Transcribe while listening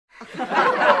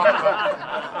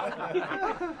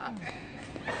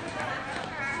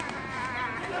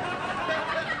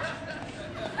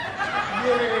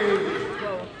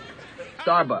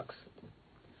Starbucks,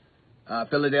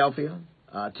 Philadelphia.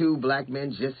 Two black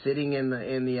men just sitting in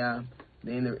the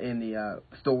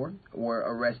store were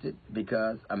arrested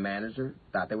because a manager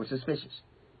thought they were suspicious.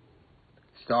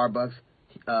 Starbucks,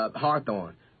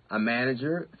 Hawthorne. A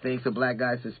manager thinks a black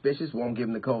guy is suspicious, won't give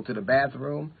him the code to the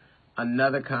bathroom.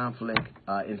 Another conflict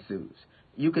ensues.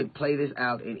 You could play this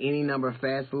out in any number of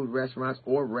fast food restaurants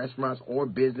or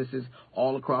businesses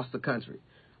all across the country.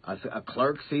 A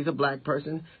clerk sees a black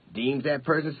person, deems that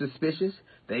person suspicious.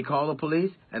 They call the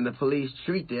police, and the police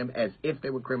treat them as if they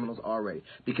were criminals already,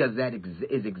 because that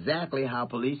is exactly how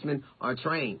policemen are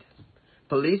trained.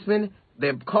 Policemen,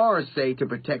 their cars say to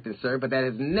protect and serve, but that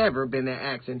has never been their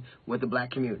action with the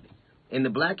black community. In the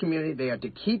black community, they are to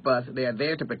keep us. They are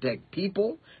there to protect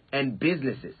people and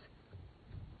businesses.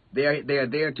 They are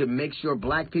there to make sure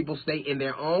black people stay in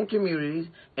their own communities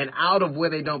and out of where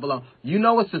they don't belong. You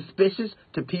know what's suspicious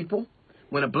to people?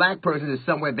 When a black person is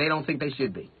somewhere they don't think they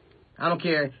should be. I don't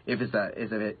care if it's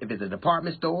a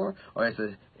department store or if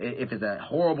it's a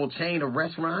horrible chain of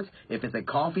restaurants, if it's a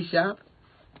coffee shop,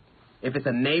 if it's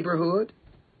a neighborhood.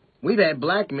 We've had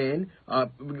black men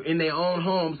in their own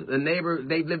homes. The neighbor,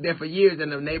 they've lived there for years,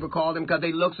 and the neighbor called them because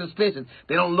they look suspicious.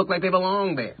 They don't look like they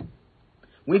belong there.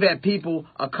 We've had people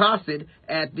accosted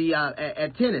at the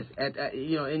at tennis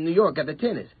in New York at the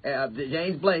tennis.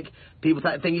 James Blake, people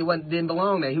think he didn't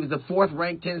belong there. He was the 4th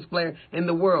ranked tennis player in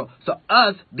the world. So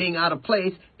us being out of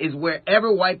place is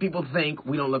wherever white people think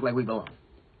we don't look like we belong.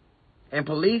 And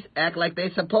police act like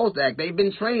they're supposed to act. They've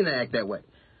been trained to act that way.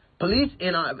 Police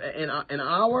in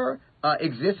our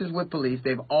existence with police,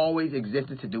 they've always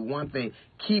existed to do one thing: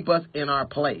 keep us in our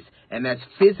place, and that's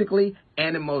physically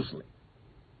and emotionally.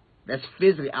 That's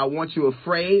physically. I want you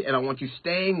afraid, and I want you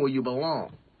staying where you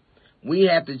belong. We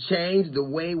have to change the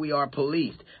way we are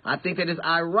policed. I think that it's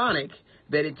ironic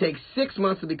that it takes 6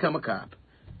 months to become a cop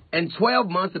and 12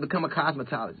 months to become a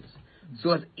cosmetologist.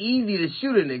 So it's easy to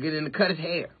shoot a nigga and to cut his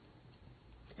hair.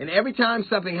 And every time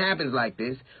something happens like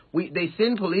this, they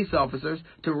send police officers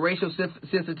to racial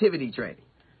sensitivity training.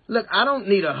 Look, I don't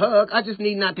need a hug. I just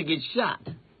need not to get shot.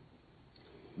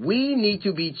 We need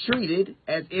to be treated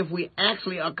as if we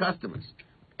actually are customers.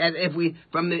 As if we,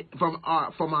 from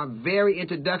our very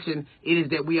introduction, it is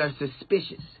that we are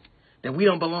suspicious, that we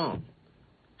don't belong.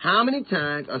 How many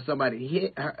times are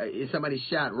is somebody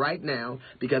shot right now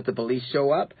because the police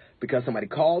show up, because somebody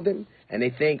called them, and they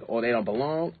think, oh, they don't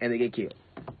belong, and they get killed?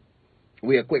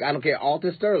 We are quick. I don't care.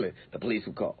 Alton Sterling, the police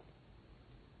will call.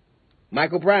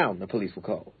 Michael Brown, the police will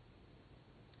call.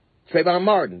 Trayvon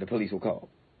Martin, the police will call.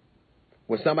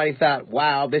 Where somebody thought,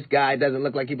 wow, this guy doesn't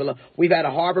look like he belongs. We've had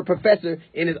a Harvard professor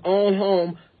in his own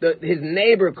home, his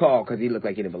neighbor called because he looked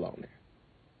like he didn't belong there.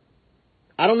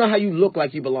 I don't know how you look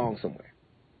like you belong somewhere.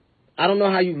 I don't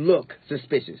know how you look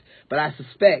suspicious, but I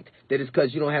suspect that it's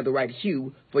because you don't have the right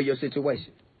hue for your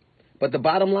situation. But the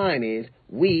bottom line is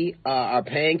we are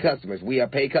paying customers. We are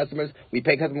paid customers. We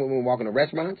pay customers when we walk into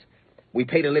restaurants. We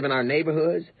pay to live in our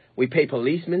neighborhoods. We pay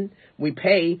policemen. We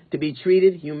pay to be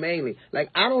treated humanely. Like,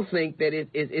 I don't think that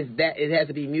it has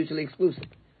to be mutually exclusive.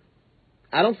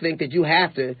 I don't think that you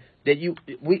have to,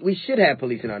 we should have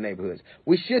police in our neighborhoods.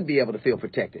 We should be able to feel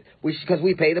protected because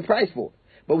we pay the price for it.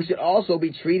 But we should also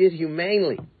be treated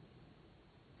humanely.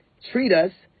 Treat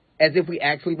us as if we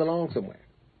actually belong somewhere.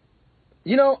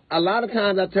 You know, a lot of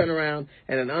times I turn around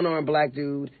and an unarmed black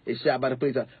dude is shot by the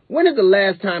police officer. When is the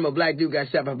last time a black dude got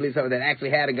shot by a police officer that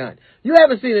actually had a gun? You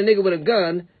haven't seen a nigga with a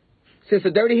gun since the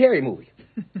Dirty Harry movie.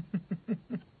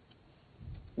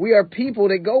 We are people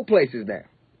that go places now.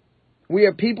 We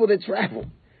are people that travel.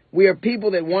 We are people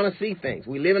that want to see things.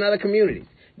 We live in other communities.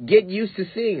 Get used to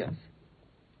seeing us.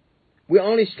 We're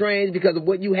only strange because of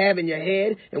what you have in your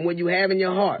head and what you have in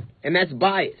your heart. And that's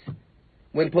bias.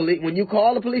 When you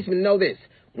call a policeman, know this.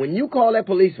 When you call that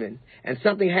policeman and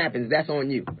something happens, that's on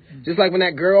you. Just like when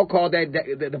that girl called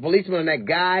the policeman on that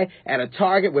guy at a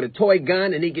Target with a toy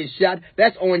gun and he gets shot,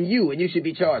 that's on you and you should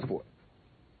be charged for it.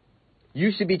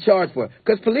 You should be charged for it.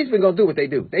 Because policemen going to do what they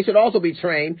do. They should also be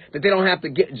trained that they don't have to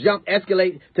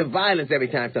escalate to violence every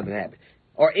time something happens.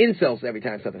 Or insults every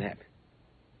time something happens.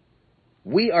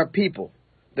 We are people.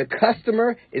 The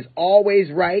customer is always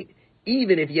right,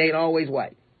 even if you ain't always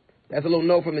white. That's a little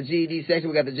note from the GED section.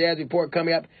 We got the Jazz Report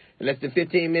coming up in less than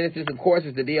 15 minutes. This, of course,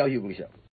 is the D.L. Hughley Show.